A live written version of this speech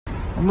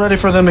I'm ready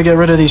for them to get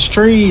rid of these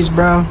trees,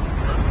 bro.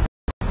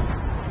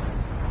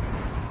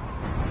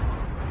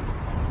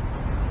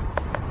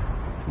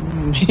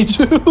 Me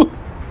too.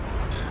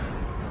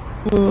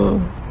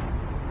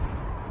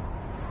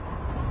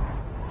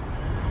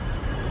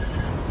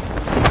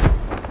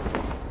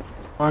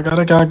 I got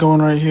a guy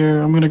going right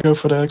here. I'm gonna go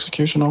for the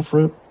execution off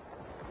rip.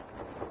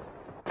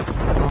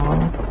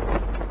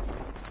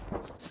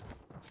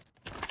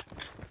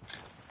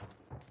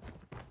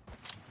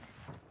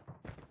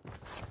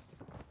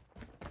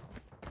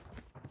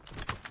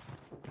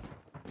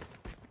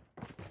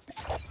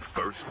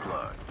 First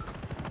blood.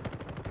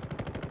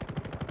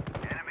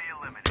 Enemy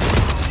eliminated.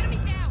 Enemy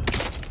down.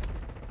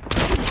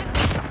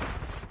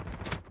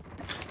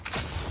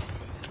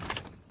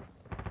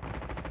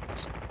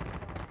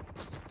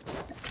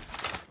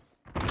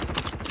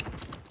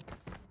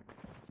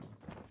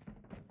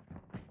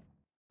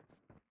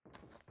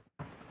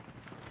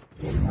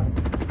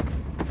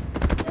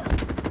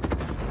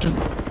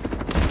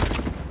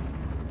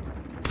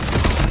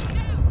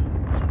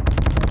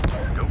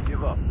 Don't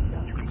give up.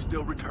 You can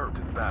still return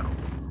to the battle.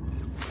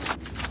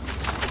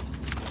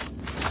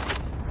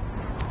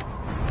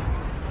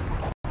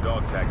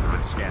 Dog tags have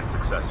been scanned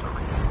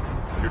successfully.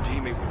 Your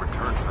teammate will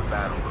return to the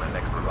battle when the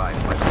next revive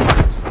flight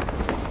arrives.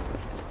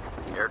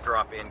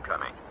 Airdrop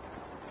incoming.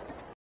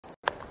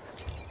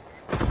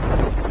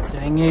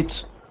 Dang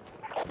it.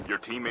 Your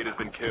teammate has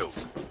been killed.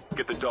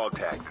 Get the dog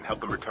tags and help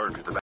them return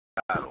to the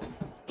battle.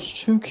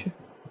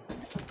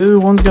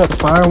 Dude, one's got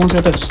fire, one's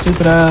got that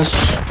stupid ass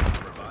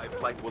Revive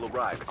flight will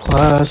arrive.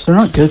 class. They're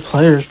not good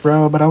players,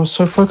 bro, but I was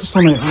so focused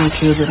on that other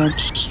kid that I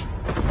just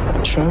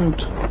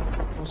choked.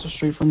 Across the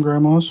street from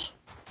Grandma's.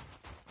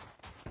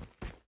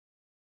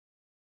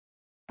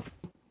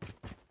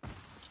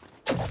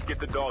 Get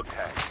the dog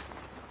tags.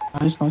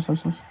 Nice. Dog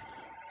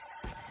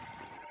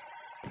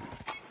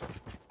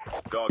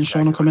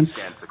Sean will tags come in. have been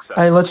scanned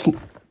successfully. Hey,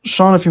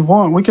 Sean, if you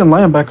want, we can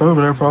land back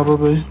over there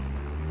probably.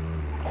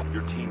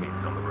 Your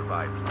teammates on the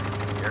revive flight.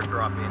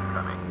 Airdrop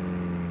incoming.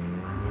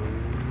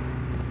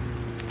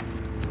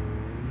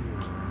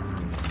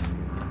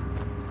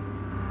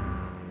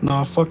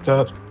 Nah, fuck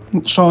that.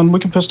 Sean, we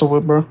can pistol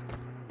whip, bro.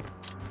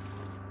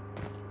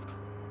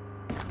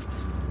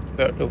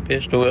 Got no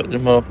pistol whip the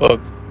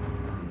motherfucker.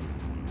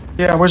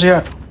 Yeah, where's he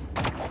at?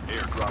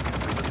 Airdrop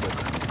has been delivered.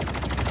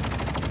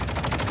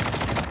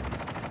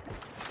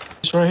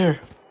 He's right here.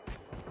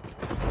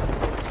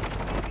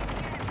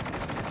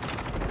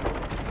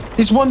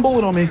 He's one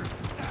bullet on me.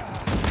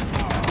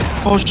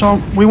 Oh,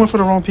 Sean, we went for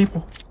the wrong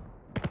people.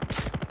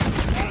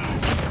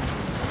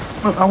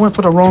 I went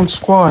for the wrong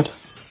squad.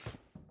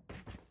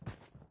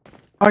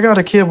 I got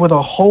a kid with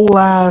a whole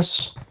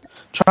ass.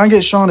 Try and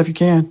get Sean if you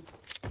can.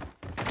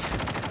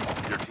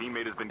 Your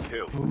teammate has been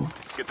killed.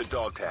 Get the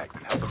dog tags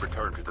and help them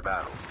return to the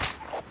battle.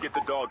 Get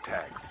the dog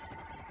tags.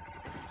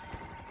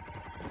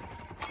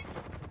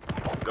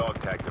 Dog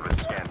tags have been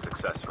scanned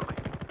successfully.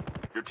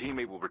 Your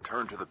teammate will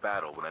return to the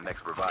battle when the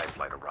next revive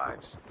flight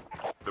arrives.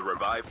 The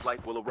revive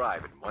flight will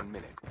arrive in 1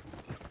 minute.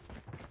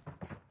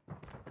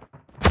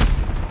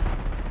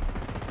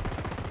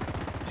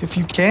 If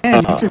you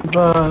can, you could,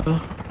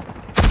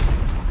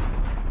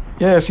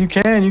 yeah, if you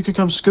can, you could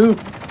come scoop.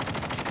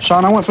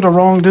 Sean, I went for the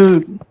wrong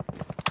dude.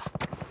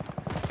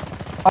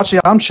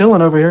 Actually, I'm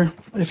chilling over here.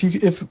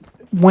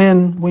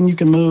 When you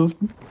can move.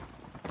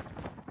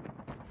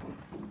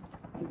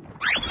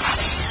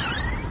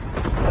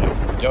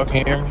 Y'all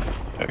can hear me?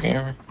 Y'all can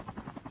hear me?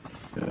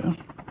 Yeah.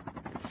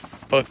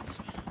 Fuck.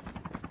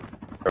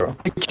 Bro.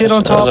 The kid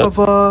on top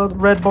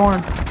of Red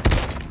Barn.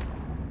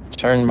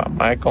 Turned my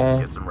mic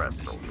on. Get some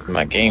rest, soldier.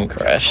 My game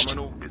crashed.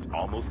 Terminal is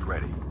almost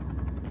ready.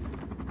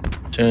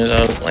 As soon as I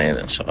was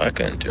landing, so I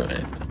couldn't do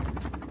anything.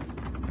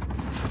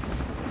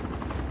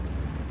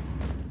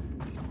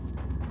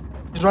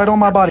 He's right on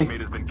my body. Your teammate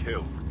has been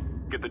killed.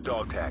 Get the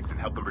dog tags and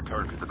help them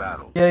return to the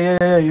battle.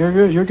 Yeah. You're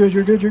good. You're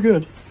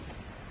good.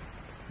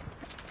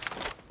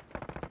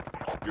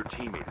 Your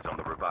teammate is on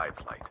the revive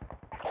flight.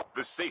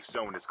 The safe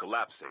zone is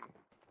collapsing.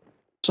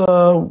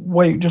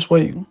 Wait, just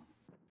wait.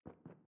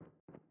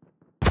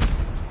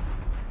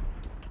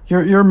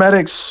 Your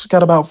medic's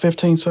got about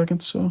 15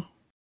 seconds, so.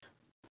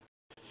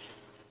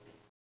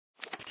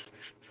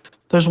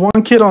 There's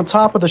one kid on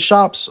top of the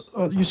shops.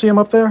 You see him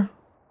up there?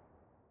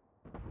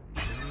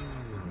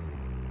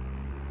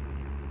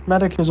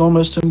 Medic is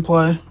almost in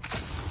play.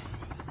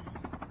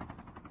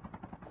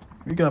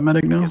 You got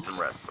medic now? Get some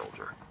rest,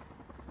 soldier.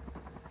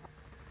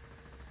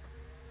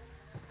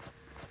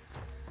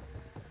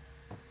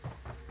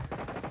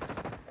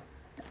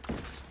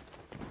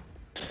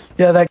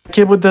 Yeah, that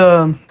kid with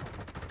the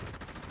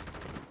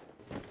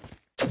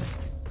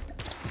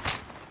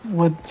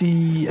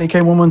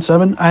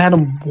AK-117. I had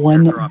him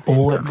one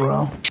bullet,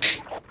 bro.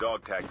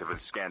 Dog tags have been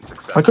scanned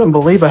successfully. I couldn't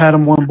believe I had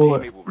him one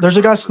bullet. There's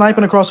a guy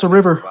sniping across the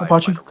river,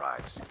 Apache.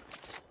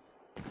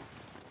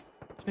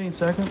 15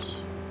 seconds.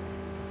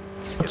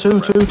 Two.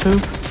 It's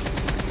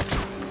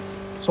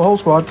a whole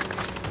squad.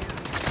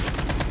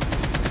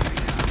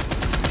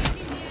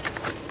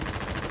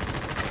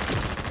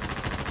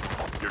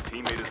 Your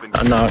teammate has been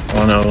I knocked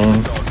one of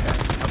them. Dog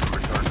tags help them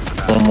return to the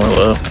battle. One more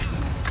left.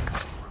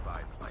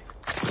 Revive flight.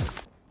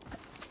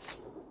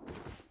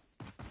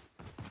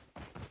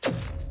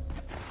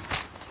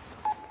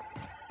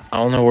 I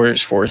don't know where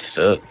his fourth is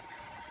at.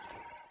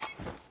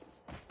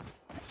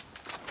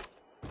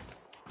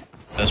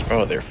 That's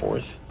probably their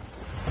fourth.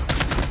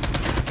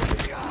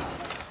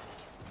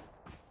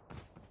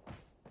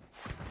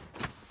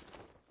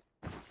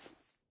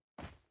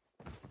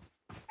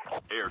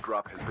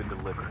 Airdrop has been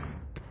delivered.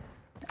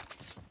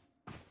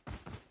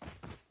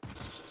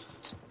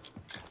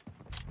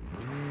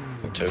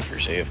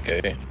 Toker's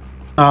AFK.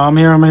 I'm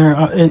here. I'm here.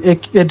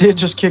 It did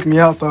just kick me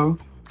out though.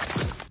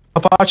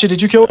 Apache,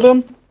 did you kill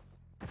them?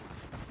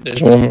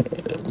 There's one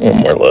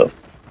more left.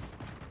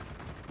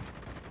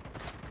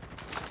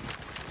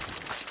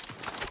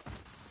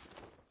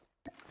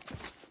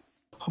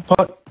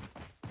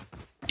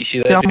 You see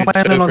that Yeah, I'm dude?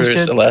 landing on this Toker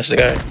is kid. the last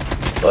guy.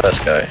 The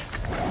last guy.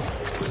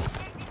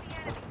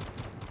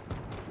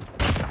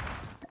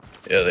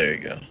 Yeah, there you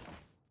go.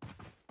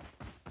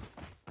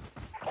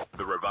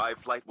 The revive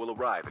flight will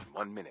arrive in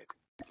 1 minute.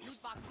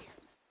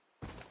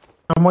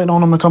 I'm waiting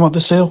on him to come up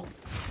this hill.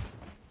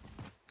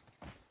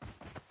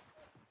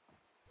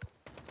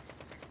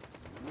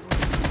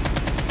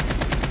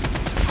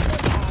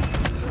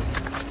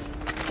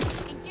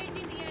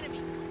 Engaging the enemy.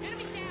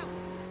 Enemy down.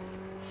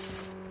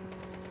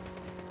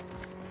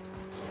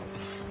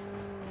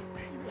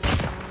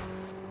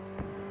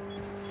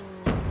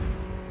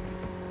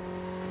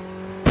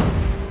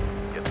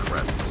 Get some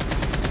rest.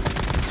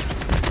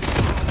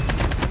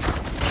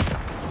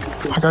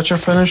 I got your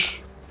finish.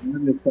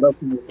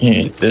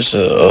 Yeah, there's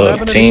What a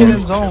happened to the team. kid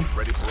in zone?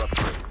 Ready for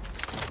upgrade.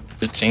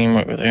 The team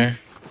over there.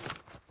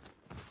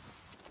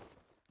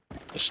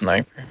 The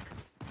sniper.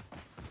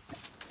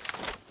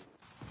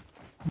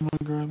 I'm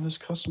gonna grab this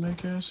custom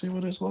AK and see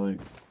what it's like.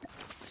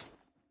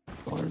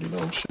 I already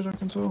know shit I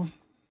can tell.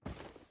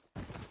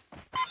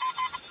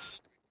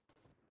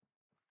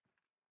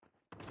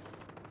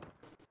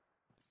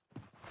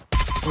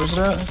 Where's it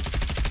at?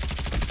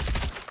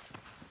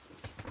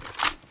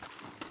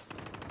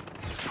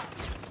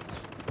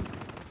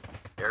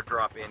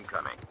 Airdrop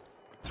incoming.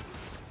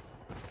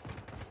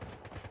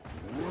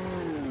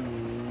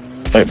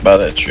 Right by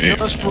that tree.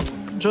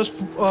 Just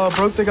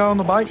broke the guy on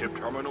the bike. Chip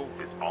terminal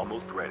is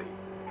almost ready.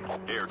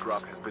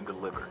 Airdrop has been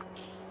delivered.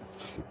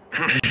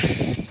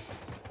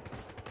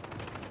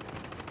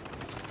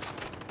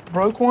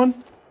 Broke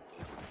one.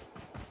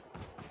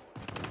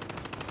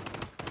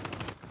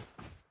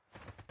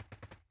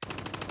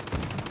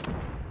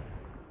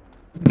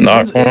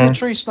 Knock In the one.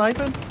 tree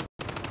sniping.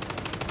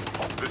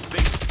 The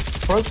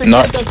safe. Broke the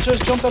Knock. kid that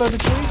just jumped out of the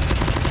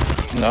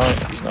tree. No,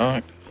 he's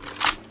not.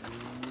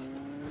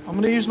 I'm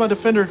gonna use my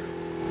defender.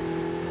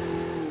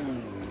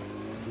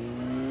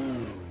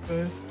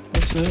 Okay,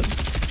 that's it.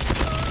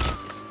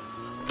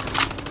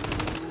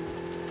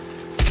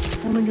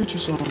 I'm gonna get you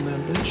some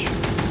then, bitch.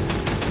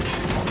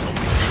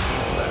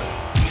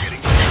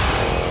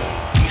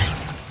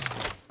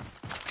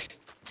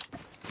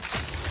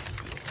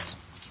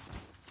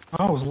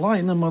 I was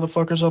lighting them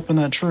motherfuckers up in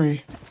that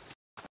tree.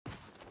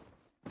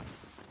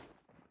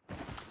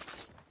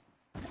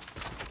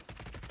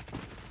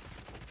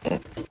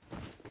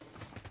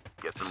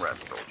 Get some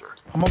rest, soldier.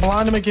 I'm gonna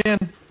blind him again.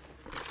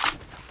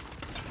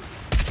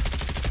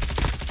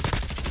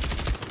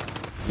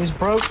 He's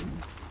broke.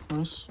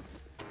 Nice.